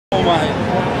Oh my.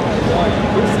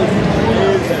 This is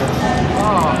amazing.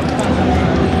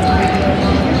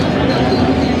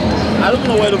 I don't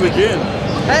know where to begin.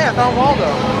 Hey, I found Waldo.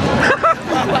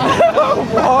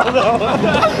 Waldo.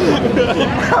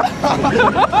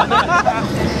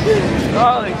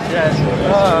 Holy shit.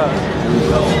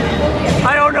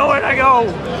 I don't know where to go.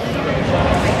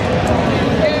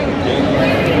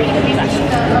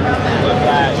 Oh my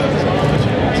God.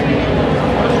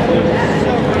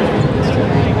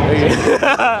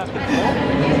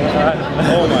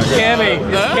 Cammy.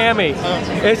 It's Cammy.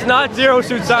 It's not Zero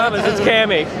Suit Samus, it's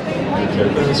Cammy.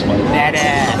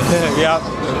 Badass. Yep.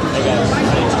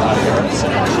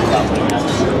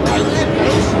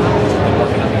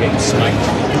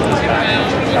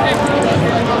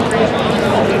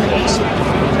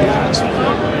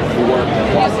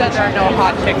 You said there are no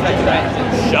hot chicks at tonight.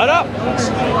 Shut up!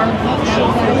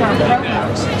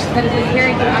 That is a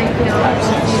very good idea.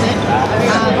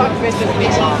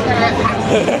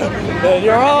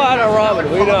 You're all out of ramen,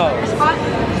 we know.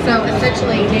 So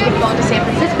essentially, they get flown to San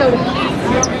Francisco to compete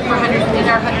for in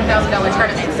our $100,000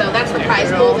 tournament. So that's the prize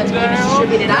pool that's going to be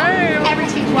distributed out. Every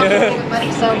team's walking away with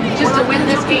money. So just to win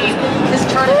this game, this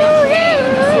tournament game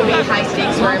will be high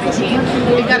stakes for every team.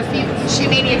 We've got a few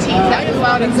Shoemania teams that flew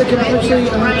out and trying to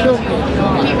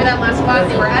compete for that last spot.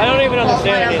 They were I don't even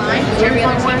understand it. Every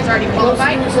other team has already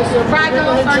qualified. Fraggle,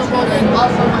 Sarge Golden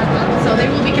also won. So they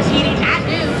will be competing at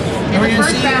noon in the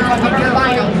first round of our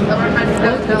finals of our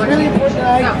 $100,000 Really important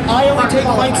that I only take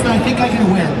fights that I think I can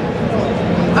win.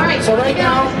 Alright, so right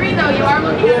now, though, you are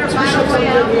looking at our final way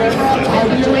out.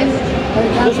 The twist.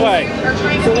 This way. Our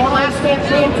train will be last man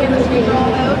standing in this big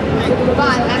roll mode.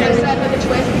 But as I said with the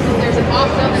twist, because there's an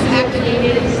off zone that's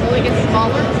activated, it slowly gets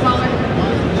smaller and smaller.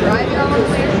 Drive it all the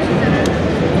way.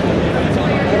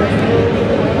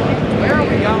 Where are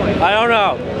we going? I don't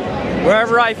know.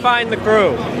 Wherever I find the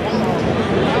crew.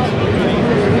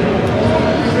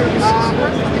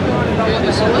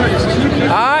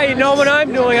 I know what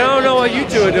I'm doing. I don't know what you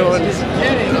two are doing.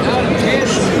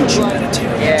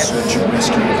 Yeah.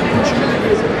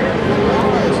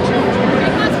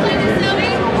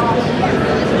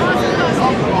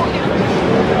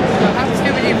 How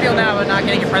stupid do you feel now about not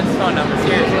getting your friend's phone number?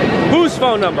 Seriously. Whose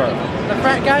phone number? The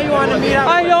friend guy you wanted to meet up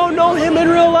I with. don't know him in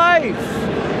real life.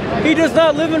 He does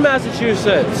not live in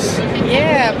Massachusetts.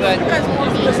 Yeah, but You guys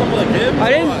want to play some of the games? I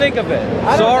didn't think of it.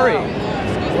 Sorry.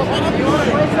 What are you doing? What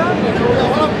are you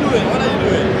doing? What are you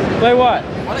doing? Play what?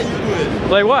 What are you doing?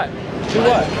 Play what? Do What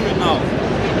what? are you doing now?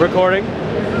 Recording.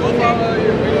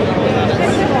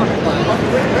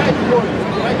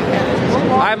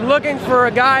 I'm looking for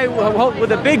a guy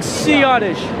with a big C on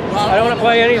his. I don't want to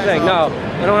play anything. No,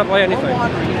 I don't want to play anything.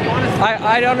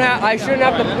 I don't have. I shouldn't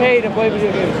have to pay to play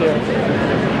video games here.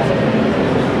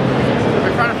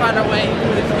 we're trying to find our way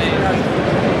through this game.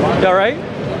 You all right?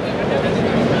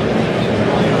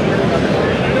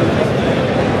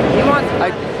 He wants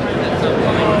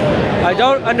I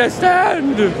don't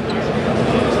understand.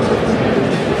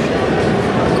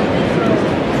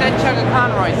 said Chugga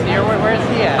Conroy's here. Where's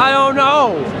he at? I don't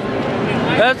know.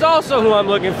 That's also who I'm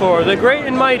looking for. The Great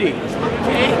and Mighty.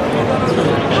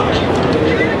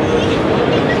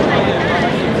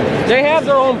 They have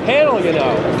their own panel, you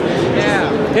know.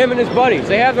 Yeah. Him and his buddies.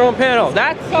 They have their own panel.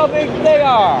 That's how big they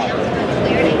are.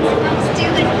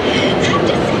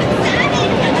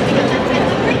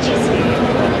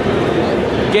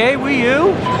 Gay, we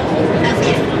you?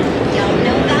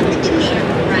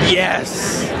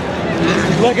 Yes.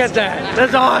 Look at that.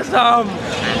 That's awesome.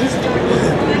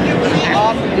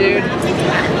 Awesome, dude.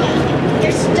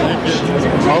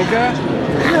 Mocha?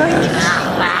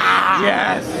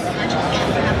 Yes.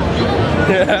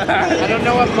 I don't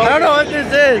know what I don't know what this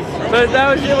is, but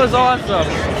that shit was awesome.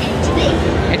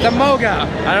 It's a Moga.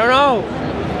 I don't know.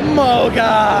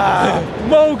 Moga!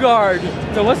 Mogard!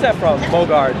 So what's that from?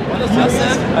 Mogard. What is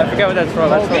that? I forget what that's from.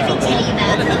 That's from something.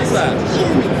 What the hell is that?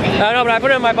 I don't know, but I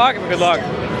put it in my pocket for good luck.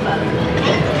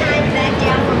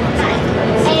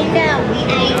 And no, we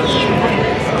ain't in.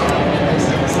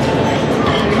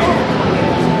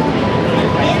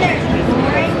 When there's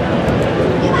boring,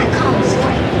 you might call it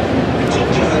straight.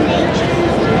 Protect your nature.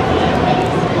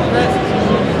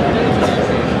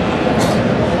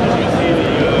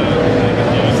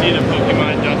 You see the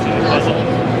Pokemon Junction puzzle?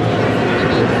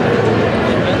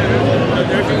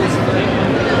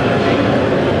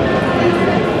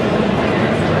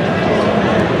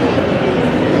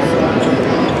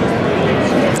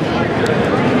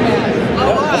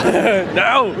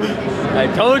 No! I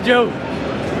told you!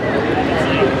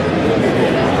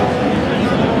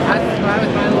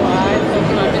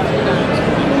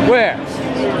 Where?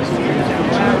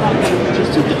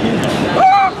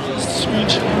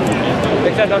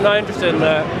 Nintendo. I'm not interested in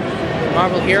that.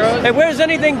 Marvel Heroes? Hey, where's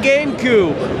anything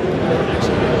GameCube?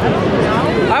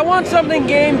 I want something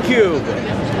GameCube.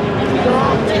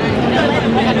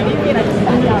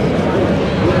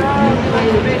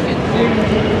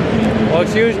 Well,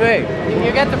 excuse me.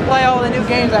 You get to play all the new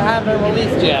games that haven't been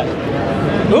released yet.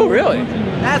 Oh, really?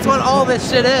 That's what all this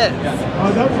shit is.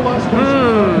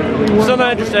 Still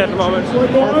not interested at the moment.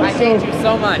 I hate you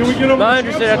so much. Not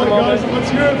interested at the moment. Let's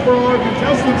hear it for our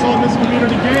contestants on this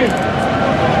community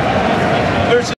game.